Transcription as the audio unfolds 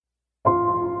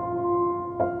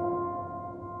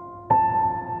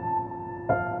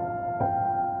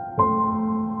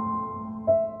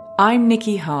I'm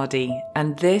Nikki Hardy,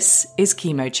 and this is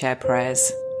Chemo Chair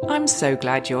Prayers. I'm so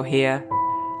glad you're here.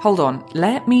 Hold on,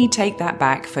 let me take that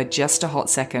back for just a hot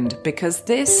second, because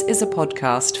this is a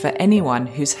podcast for anyone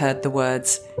who's heard the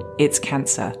words, "It's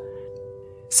cancer."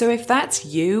 So if that's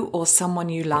you or someone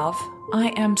you love, I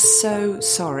am so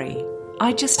sorry.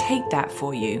 I just hate that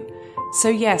for you. So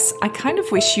yes, I kind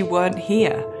of wish you weren't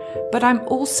here. But I'm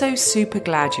also super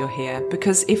glad you're here,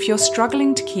 because if you're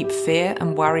struggling to keep fear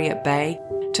and worry at bay,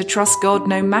 to trust God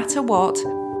no matter what,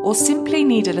 or simply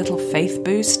need a little faith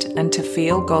boost and to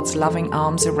feel God's loving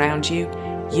arms around you,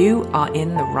 you are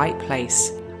in the right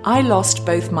place. I lost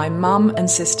both my mum and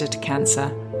sister to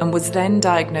cancer and was then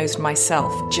diagnosed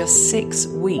myself just 6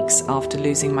 weeks after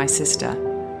losing my sister.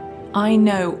 I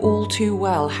know all too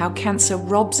well how cancer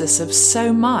robs us of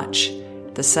so much.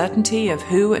 The certainty of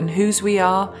who and whose we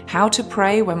are, how to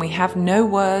pray when we have no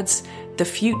words, the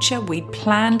future we'd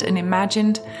planned and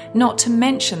imagined, not to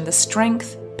mention the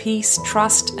strength, peace,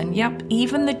 trust, and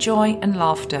even the joy and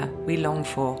laughter we long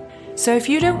for. So if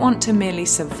you don't want to merely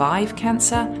survive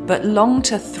cancer, but long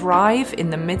to thrive in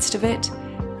the midst of it,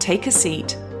 take a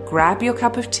seat, grab your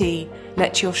cup of tea,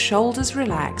 let your shoulders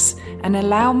relax, and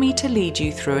allow me to lead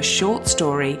you through a short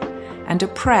story and a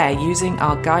prayer using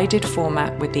our guided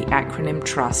format with the acronym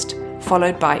TRUST,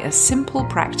 followed by a simple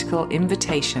practical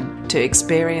invitation to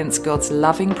experience God's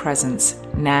loving presence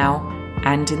now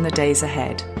and in the days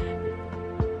ahead.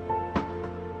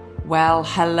 Well,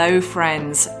 hello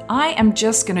friends. I am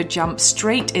just going to jump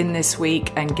straight in this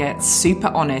week and get super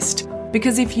honest,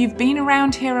 because if you've been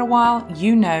around here a while,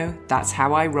 you know that's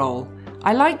how I roll.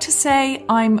 I like to say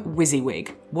I'm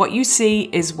WYSIWYG. What you see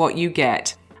is what you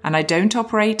get. And I don't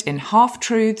operate in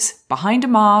half-truths, behind a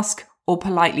mask, or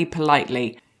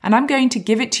politely. And I'm going to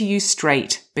give it to you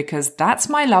straight, because that's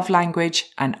my love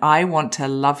language and I want to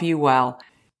love you well.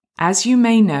 As you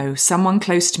may know, someone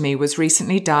close to me was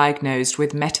recently diagnosed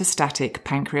with metastatic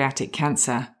pancreatic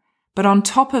cancer. But on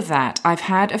top of that, I've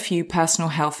had a few personal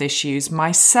health issues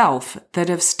myself that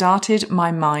have started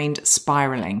my mind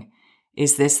spiraling.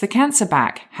 Is this the cancer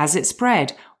back? Has it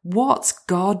spread? What's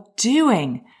God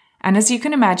doing? And as you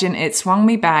can imagine, it swung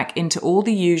me back into all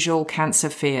the usual cancer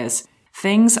fears.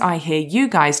 Things I hear you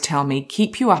guys tell me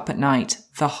keep you up at night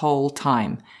the whole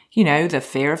time. You know, the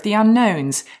fear of the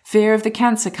unknowns, fear of the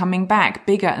cancer coming back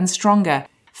bigger and stronger,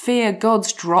 fear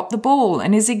God's dropped the ball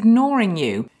and is ignoring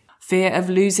you, fear of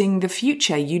losing the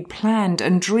future you'd planned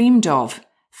and dreamed of,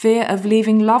 fear of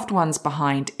leaving loved ones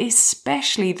behind,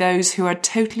 especially those who are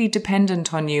totally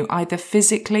dependent on you either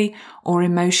physically or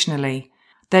emotionally.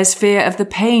 There's fear of the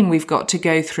pain we've got to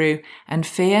go through, and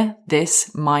fear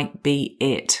this might be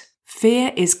it.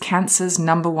 Fear is cancer's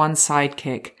number one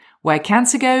sidekick. Where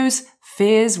cancer goes,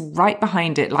 fear's right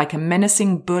behind it like a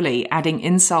menacing bully adding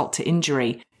insult to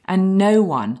injury. And no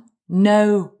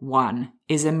one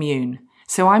is immune.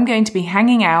 So I'm going to be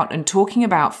hanging out and talking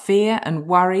about fear and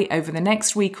worry over the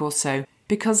next week or so,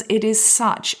 because it is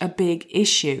such a big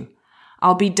issue.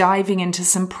 I'll be diving into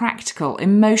some practical,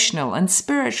 emotional, and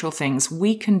spiritual things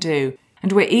we can do.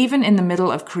 And we're even in the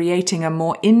middle of creating a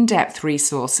more in-depth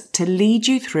resource to lead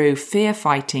you through fear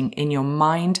fighting in your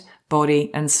mind, body,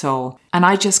 and soul. And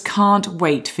I just can't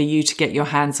wait for you to get your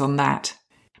hands on that.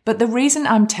 But the reason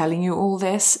I'm telling you all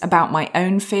this about my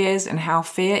own fears and how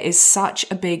fear is such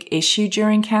a big issue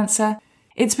during cancer,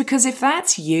 it's because if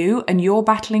that's you and you're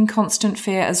battling constant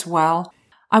fear as well,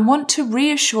 I want to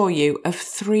reassure you of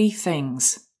 3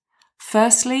 things.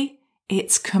 Firstly,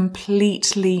 it's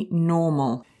completely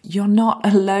normal. You're not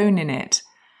alone in it.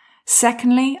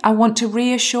 Secondly, I want to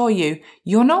reassure you,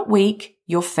 you're not weak,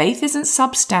 your faith isn't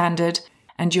substandard,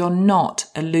 and you're not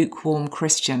a lukewarm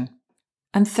Christian.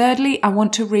 And thirdly, I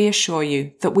want to reassure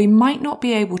you that we might not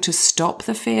be able to stop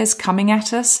the fears coming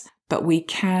at us, but we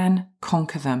can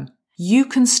conquer them. You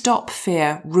can stop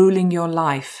fear ruling your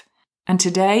life. And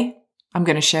today, I'm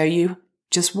going to show you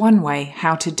just one way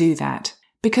how to do that.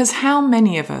 Because how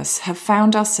many of us have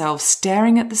found ourselves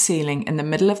staring at the ceiling in the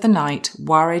middle of the night,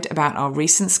 worried about our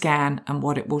recent scan and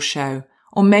what it will show?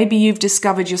 Or maybe you've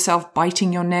discovered yourself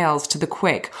biting your nails to the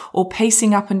quick, or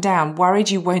pacing up and down, worried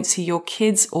you won't see your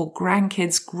kids or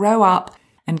grandkids grow up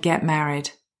and get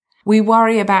married. We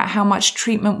worry about how much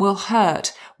treatment will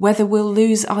hurt, whether we'll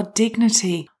lose our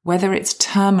dignity, whether it's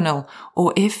terminal,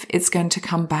 or if it's going to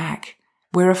come back.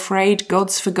 We're afraid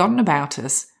God's forgotten about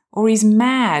us, or he's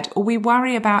mad, or we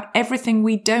worry about everything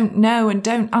we don't know and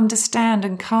don't understand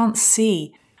and can't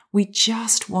see. We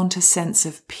just want a sense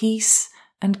of peace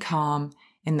and calm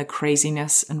in the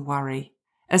craziness and worry.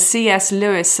 As C.S.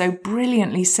 Lewis so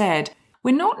brilliantly said,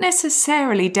 we're not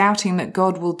necessarily doubting that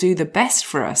God will do the best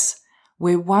for us.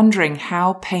 we're wondering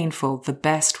how painful the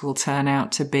best will turn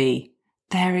out to be.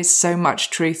 There is so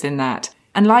much truth in that.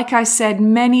 And like I said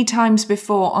many times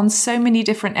before on so many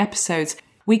different episodes,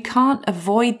 we can't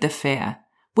avoid the fear.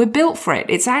 We're built for it.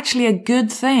 It's actually a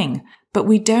good thing, but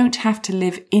we don't have to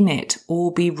live in it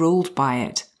or be ruled by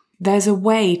it. There's a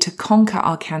way to conquer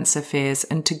our cancer fears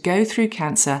and to go through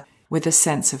cancer with a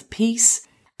sense of peace,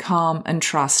 calm, and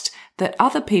trust that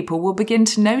other people will begin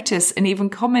to notice and even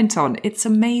comment on. It's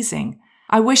amazing.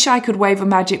 I wish I could wave a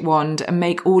magic wand and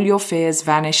make all your fears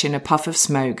vanish in a puff of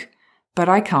smoke, but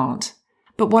I can't.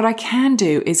 But what I can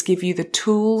do is give you the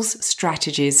tools,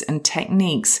 strategies, and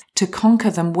techniques to conquer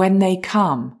them when they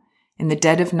come. In the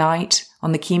dead of night,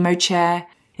 on the chemo chair,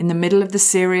 in the middle of the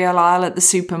cereal aisle at the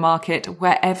supermarket,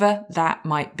 wherever that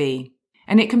might be.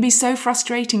 And it can be so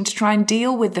frustrating to try and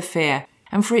deal with the fear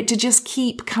and for it to just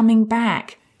keep coming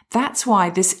back. That's why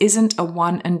this isn't a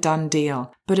one and done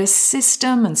deal, but a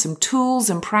system and some tools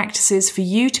and practices for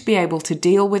you to be able to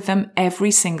deal with them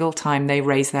every single time they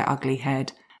raise their ugly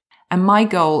head. And my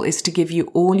goal is to give you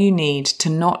all you need to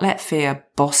not let fear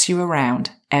boss you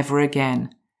around ever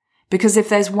again. Because if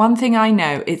there's one thing I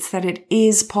know, it's that it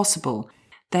is possible.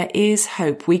 There is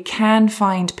hope. We can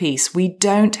find peace. We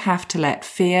don't have to let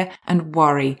fear and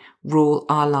worry rule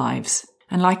our lives.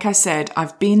 And like I said,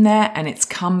 I've been there and it's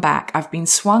come back. I've been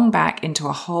swung back into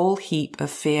a whole heap of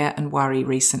fear and worry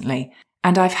recently.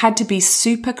 And I've had to be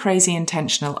super crazy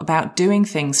intentional about doing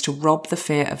things to rob the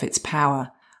fear of its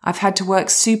power. I've had to work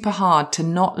super hard to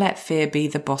not let fear be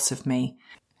the boss of me.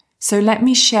 So let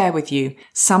me share with you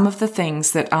some of the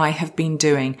things that I have been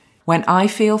doing when I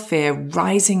feel fear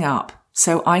rising up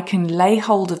so I can lay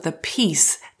hold of the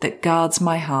peace that guards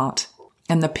my heart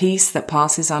and the peace that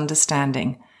passes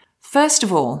understanding. First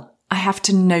of all, I have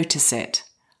to notice it.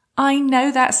 I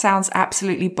know that sounds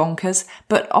absolutely bonkers,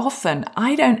 but often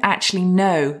I don't actually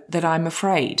know that I'm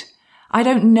afraid. I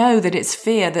don't know that it's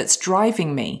fear that's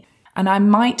driving me. And I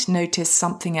might notice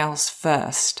something else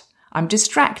first. I'm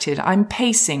distracted, I'm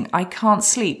pacing, I can't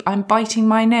sleep, I'm biting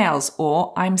my nails,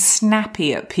 or I'm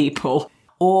snappy at people,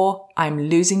 or I'm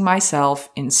losing myself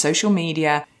in social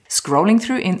media, scrolling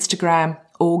through Instagram,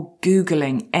 or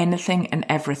Googling anything and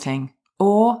everything.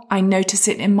 Or I notice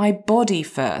it in my body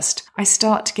first. I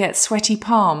start to get sweaty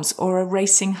palms or a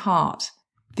racing heart.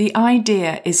 The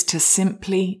idea is to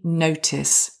simply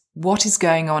notice what is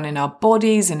going on in our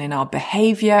bodies and in our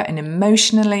behavior and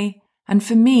emotionally. And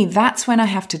for me, that's when I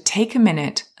have to take a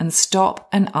minute and stop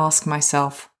and ask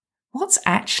myself, what's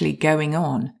actually going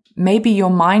on? Maybe your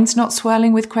mind's not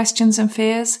swirling with questions and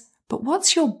fears, but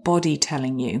what's your body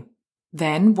telling you?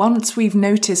 Then, once we've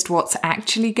noticed what's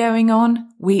actually going on,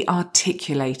 we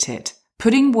articulate it.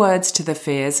 Putting words to the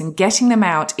fears and getting them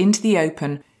out into the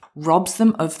open robs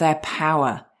them of their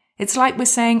power. It's like we're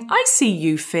saying, I see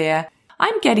you, fear.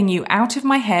 I'm getting you out of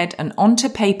my head and onto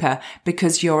paper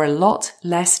because you're a lot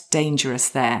less dangerous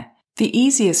there. The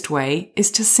easiest way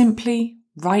is to simply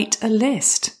write a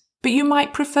list. But you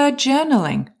might prefer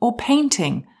journaling or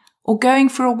painting or going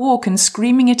for a walk and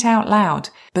screaming it out loud.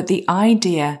 But the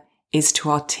idea is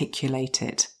to articulate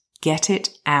it. Get it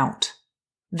out.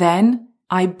 Then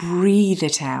I breathe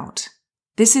it out.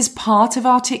 This is part of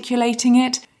articulating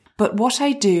it, but what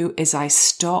I do is I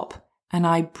stop and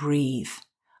I breathe.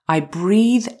 I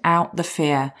breathe out the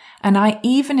fear, and I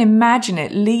even imagine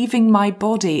it leaving my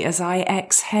body as I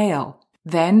exhale.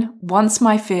 Then, once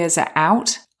my fears are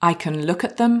out, I can look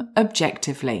at them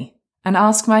objectively and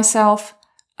ask myself,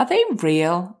 are they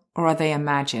real or are they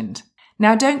imagined?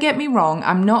 Now, don't get me wrong,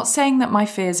 I'm not saying that my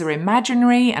fears are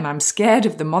imaginary and I'm scared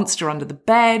of the monster under the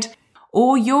bed,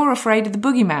 or you're afraid of the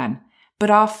boogeyman, but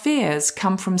our fears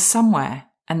come from somewhere,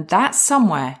 and that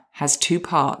somewhere has two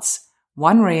parts.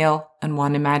 One real and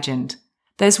one imagined.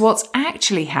 There's what's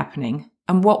actually happening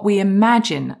and what we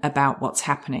imagine about what's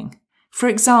happening. For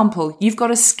example, you've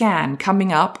got a scan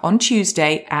coming up on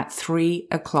Tuesday at 3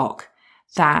 o'clock.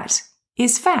 That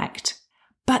is fact.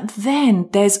 But then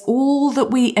there's all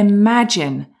that we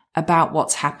imagine about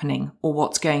what's happening or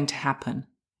what's going to happen.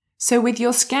 So with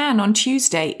your scan on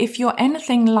Tuesday, if you're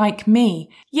anything like me,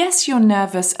 yes, you're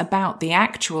nervous about the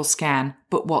actual scan,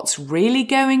 but what's really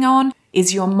going on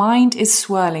is your mind is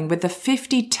swirling with the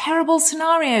 50 terrible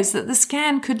scenarios that the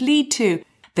scan could lead to.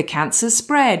 The cancer's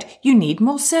spread, you need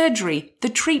more surgery, the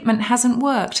treatment hasn't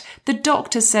worked, the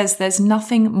doctor says there's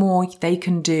nothing more they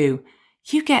can do.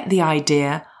 You get the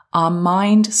idea. Our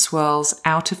mind swirls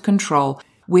out of control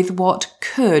with what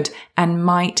could and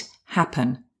might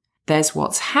happen. There's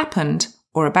what's happened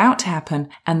or about to happen,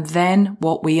 and then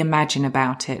what we imagine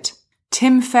about it.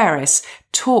 Tim Ferriss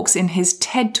talks in his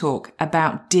TED Talk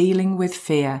about dealing with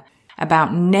fear,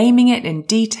 about naming it in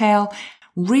detail,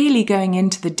 really going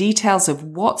into the details of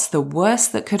what's the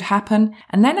worst that could happen,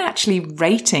 and then actually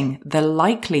rating the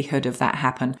likelihood of that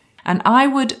happen. And I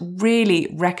would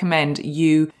really recommend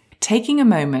you taking a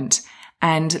moment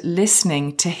and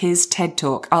listening to his TED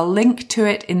Talk. I'll link to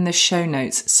it in the show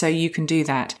notes so you can do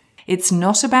that. It's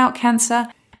not about cancer,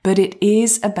 but it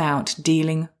is about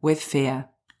dealing with fear.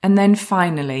 And then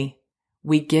finally,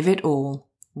 we give it all,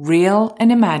 real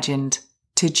and imagined,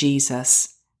 to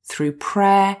Jesus through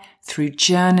prayer, through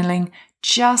journaling,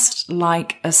 just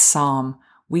like a psalm.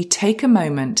 We take a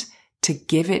moment to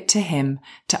give it to him,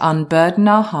 to unburden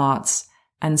our hearts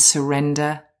and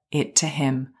surrender it to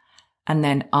him, and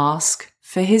then ask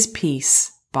for his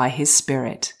peace by his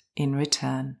Spirit in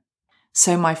return.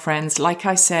 So my friends, like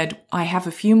I said, I have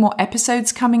a few more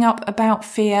episodes coming up about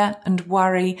fear and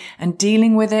worry and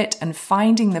dealing with it and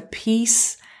finding the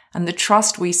peace and the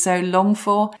trust we so long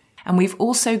for. And we've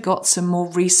also got some more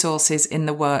resources in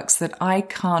the works that I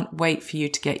can't wait for you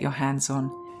to get your hands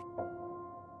on.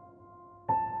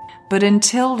 But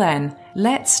until then,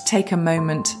 let's take a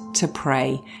moment to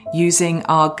pray using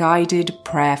our guided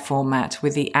prayer format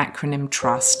with the acronym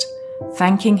TRUST,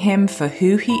 thanking him for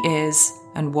who he is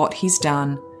and what he's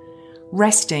done,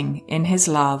 resting in his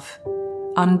love,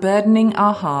 unburdening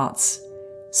our hearts,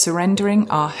 surrendering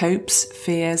our hopes,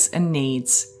 fears, and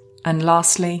needs, and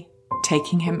lastly,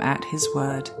 taking him at his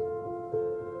word.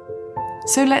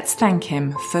 So let's thank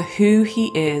him for who he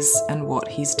is and what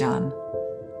he's done.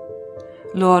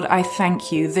 Lord, I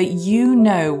thank you that you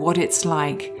know what it's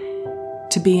like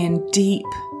to be in deep,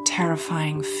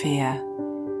 terrifying fear.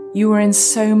 You were in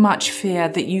so much fear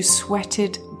that you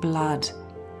sweated blood.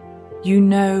 You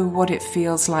know what it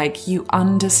feels like. You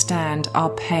understand our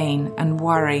pain and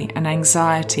worry and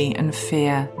anxiety and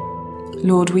fear.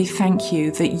 Lord, we thank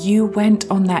you that you went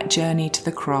on that journey to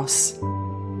the cross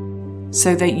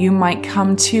so that you might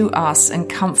come to us and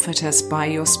comfort us by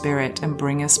your Spirit and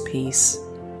bring us peace.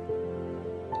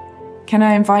 Can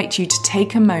I invite you to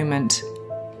take a moment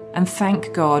and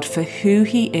thank God for who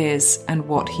he is and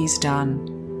what he's done?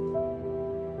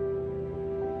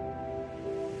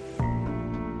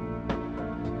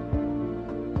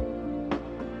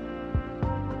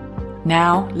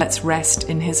 Now let's rest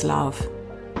in his love.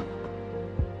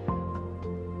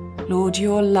 Lord,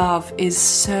 your love is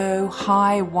so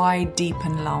high, wide, deep,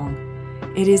 and long.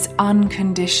 It is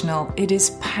unconditional. It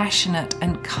is passionate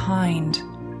and kind.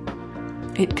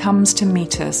 It comes to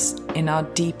meet us in our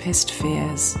deepest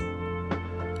fears.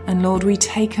 And Lord, we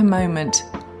take a moment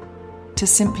to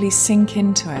simply sink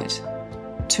into it,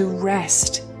 to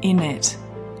rest in it.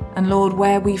 And Lord,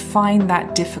 where we find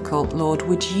that difficult, Lord,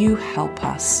 would you help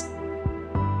us?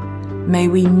 May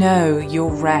we know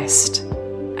your rest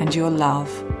and your love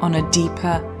on a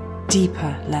deeper,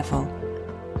 deeper level.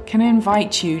 Can I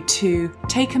invite you to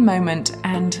take a moment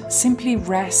and simply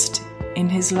rest in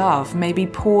his love, maybe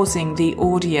pausing the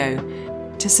audio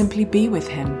to simply be with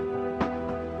him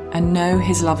and know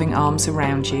his loving arms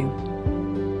around you.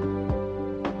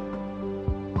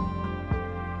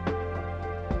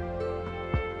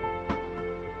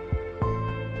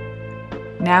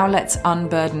 Now let's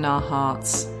unburden our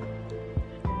hearts.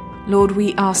 Lord,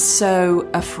 we are so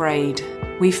afraid.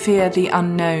 We fear the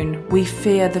unknown. We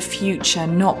fear the future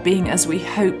not being as we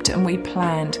hoped and we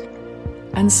planned.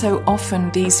 And so often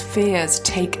these fears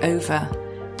take over.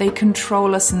 They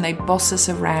control us and they boss us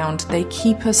around. They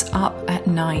keep us up at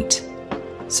night.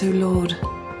 So Lord,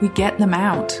 we get them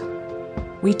out.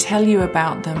 We tell you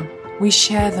about them. We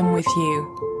share them with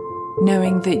you,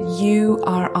 knowing that you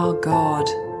are our God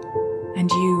and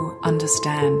you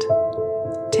understand.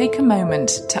 Take a moment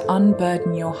to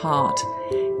unburden your heart.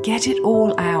 Get it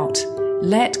all out.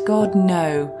 Let God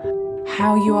know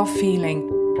how you are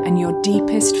feeling and your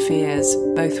deepest fears,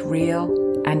 both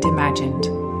real and imagined.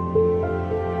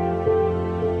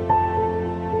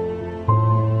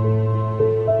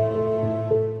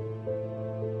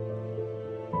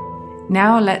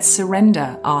 Now let's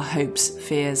surrender our hopes,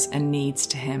 fears, and needs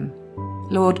to him.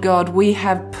 Lord God, we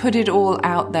have put it all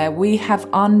out there. We have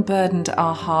unburdened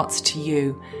our hearts to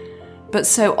you. But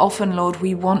so often, Lord,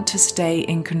 we want to stay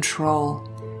in control.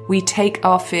 We take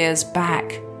our fears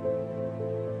back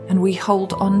and we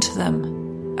hold on to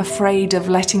them, afraid of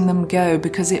letting them go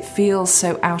because it feels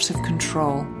so out of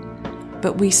control.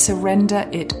 But we surrender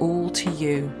it all to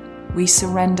you. We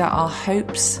surrender our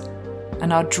hopes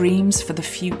and our dreams for the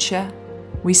future.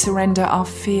 We surrender our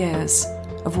fears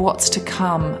of what's to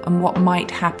come and what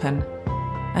might happen.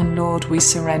 And Lord, we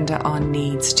surrender our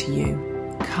needs to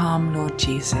you. Come, Lord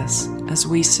Jesus, as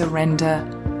we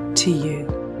surrender to you.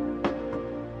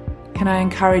 can I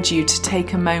encourage you to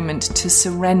take a moment to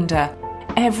surrender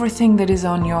everything that is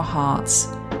on your hearts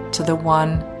to the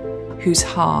one whose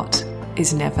heart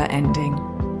is never ending.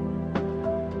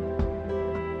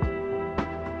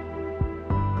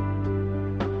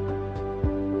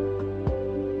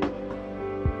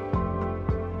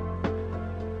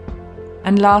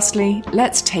 And lastly,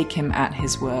 let's take him at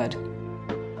his word.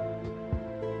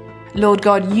 Lord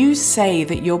God, you say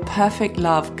that your perfect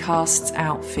love casts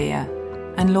out fear.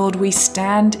 And Lord, we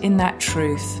stand in that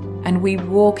truth and we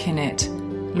walk in it.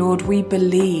 Lord, we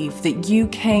believe that you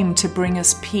came to bring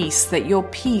us peace, that your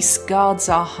peace guards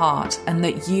our heart, and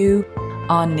that you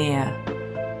are near.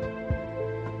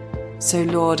 So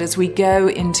Lord, as we go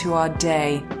into our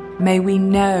day, may we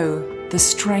know the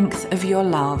strength of your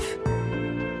love,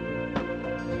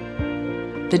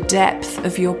 the depth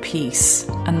of your peace,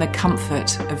 and the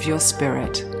comfort of your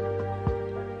spirit.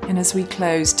 And as we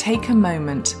close, take a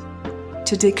moment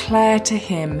to declare to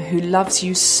him who loves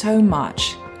you so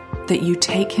much that you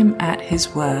take him at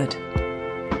his word,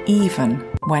 even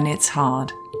when it's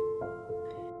hard.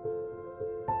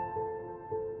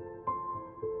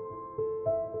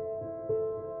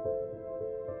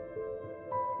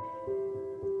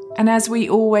 And as we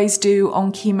always do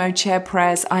on Chemo Chair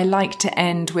Prayers, I like to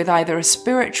end with either a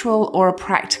spiritual or a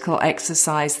practical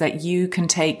exercise that you can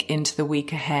take into the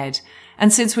week ahead.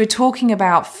 And since we're talking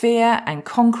about fear and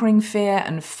conquering fear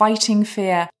and fighting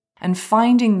fear and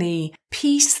finding the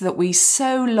peace that we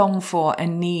so long for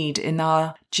and need in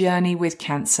our journey with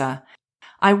cancer,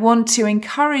 I want to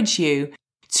encourage you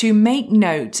to make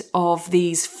note of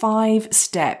these 5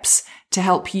 steps to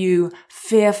help you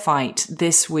fear fight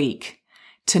this week.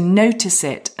 To notice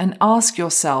it and ask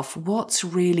yourself what's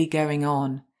really going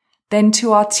on. Then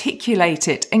to articulate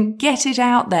it and get it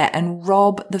out there and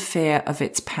rob the fear of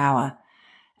its power.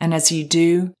 And as you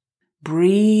do,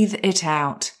 breathe it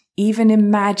out. Even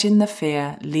imagine the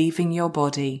fear leaving your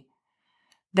body.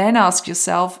 Then ask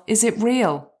yourself, is it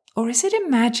real or is it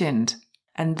imagined?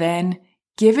 And then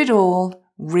give it all,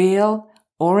 real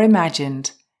or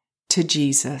imagined, to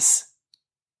Jesus,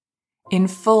 in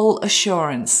full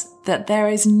assurance that there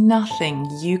is nothing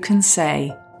you can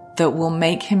say that will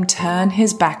make him turn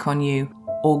his back on you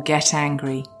or get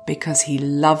angry, because he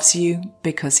loves you,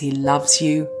 because he loves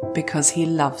you, because he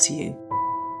loves you.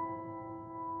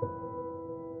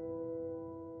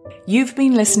 You've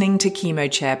been listening to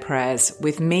Chemo Chair Prayers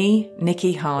with me,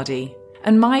 Nikki Hardy,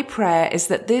 and my prayer is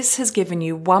that this has given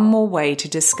you one more way to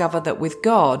discover that with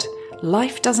God,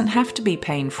 life doesn't have to be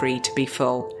pain-free to be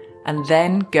full, and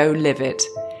then go live it.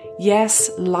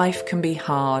 Yes, life can be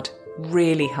hard,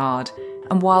 really hard,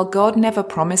 and while God never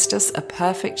promised us a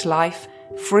perfect life,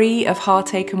 free of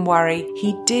heartache and worry,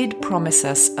 he did promise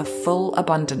us a full,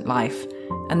 abundant life.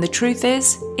 And the truth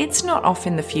is, it's not off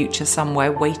in the future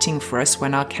somewhere waiting for us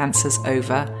when our cancer's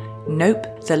over.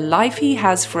 Nope, the life he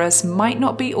has for us might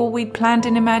not be all we'd planned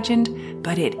and imagined,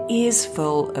 but it is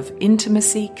full of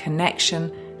intimacy,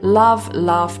 connection, love,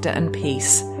 laughter, and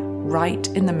peace, right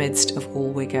in the midst of all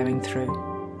we're going through.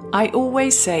 I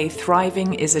always say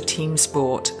thriving is a team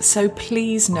sport, so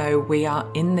please know we are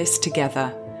in this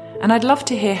together. And I'd love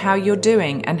to hear how you're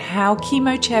doing and how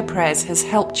Chemo Chair Prayers has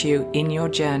helped you in your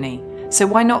journey. So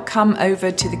why not come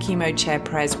over to the Chemo Chair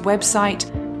Prayers website,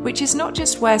 which is not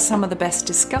just where some of the best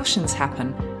discussions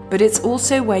happen, but it's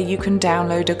also where you can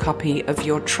download a copy of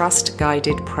your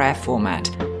trust-guided prayer format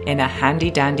in a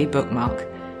handy-dandy bookmark.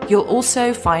 You'll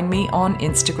also find me on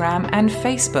Instagram and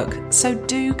Facebook, so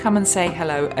do come and say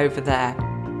hello over there.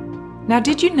 Now,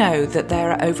 did you know that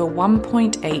there are over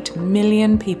 1.8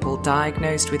 million people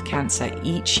diagnosed with cancer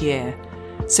each year?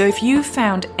 So if you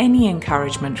found any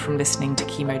encouragement from listening to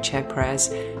Chemo Chair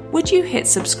Prayers, would you hit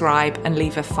subscribe and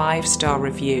leave a 5-star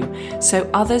review so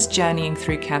others journeying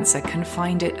through cancer can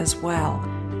find it as well?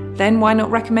 Then why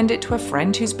not recommend it to a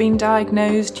friend who's been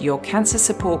diagnosed, your cancer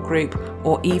support group,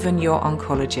 or even your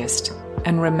oncologist?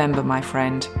 And remember, my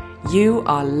friend, you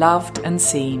are loved and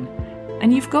seen,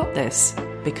 and you've got this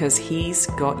because he's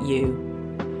got you.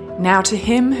 Now to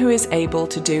him who is able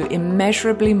to do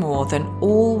immeasurably more than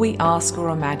all we ask or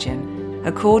imagine,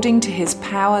 according to his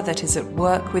power that is at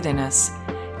work within us,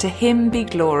 to him be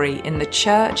glory in the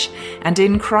church and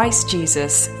in Christ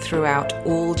Jesus throughout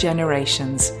all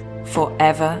generations,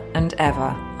 forever and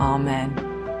ever. Amen.